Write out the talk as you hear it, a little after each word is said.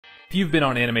If you've been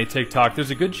on anime TikTok,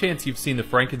 there's a good chance you've seen the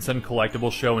Frankenstein Collectible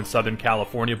show in Southern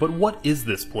California, but what is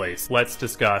this place? Let's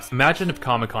discuss. Imagine if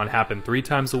Comic-Con happened 3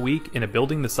 times a week in a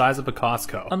building the size of a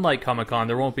Costco. Unlike Comic-Con,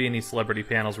 there won't be any celebrity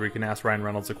panels where you can ask Ryan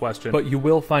Reynolds a question, but you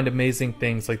will find amazing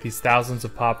things like these thousands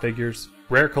of pop figures,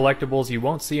 rare collectibles you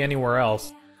won't see anywhere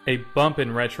else, a bump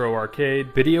in retro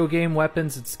arcade, video game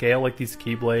weapons at scale like these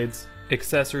Keyblades,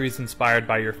 accessories inspired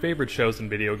by your favorite shows and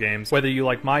video games. Whether you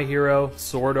like My Hero,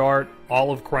 Sword Art,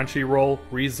 all of Crunchyroll,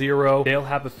 ReZero, they'll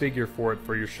have a figure for it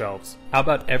for your shelves. How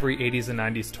about every 80s and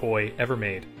 90s toy ever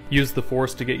made? Use the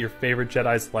Force to get your favorite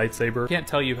Jedi's lightsaber. Can't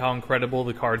tell you how incredible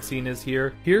the card scene is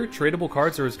here. Here, tradable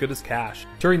cards are as good as cash.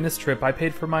 During this trip, I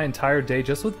paid for my entire day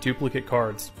just with duplicate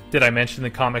cards. Did I mention the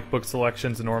comic book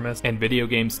selection's enormous? And video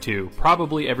games too.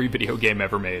 Probably every video game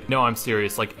ever made. No, I'm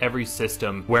serious, like every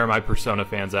system. Where are my Persona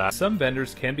fans at? Some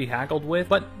vendors can be haggled with,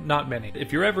 but not many.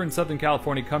 If you're ever in Southern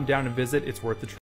California, come down and visit. It's worth the trip.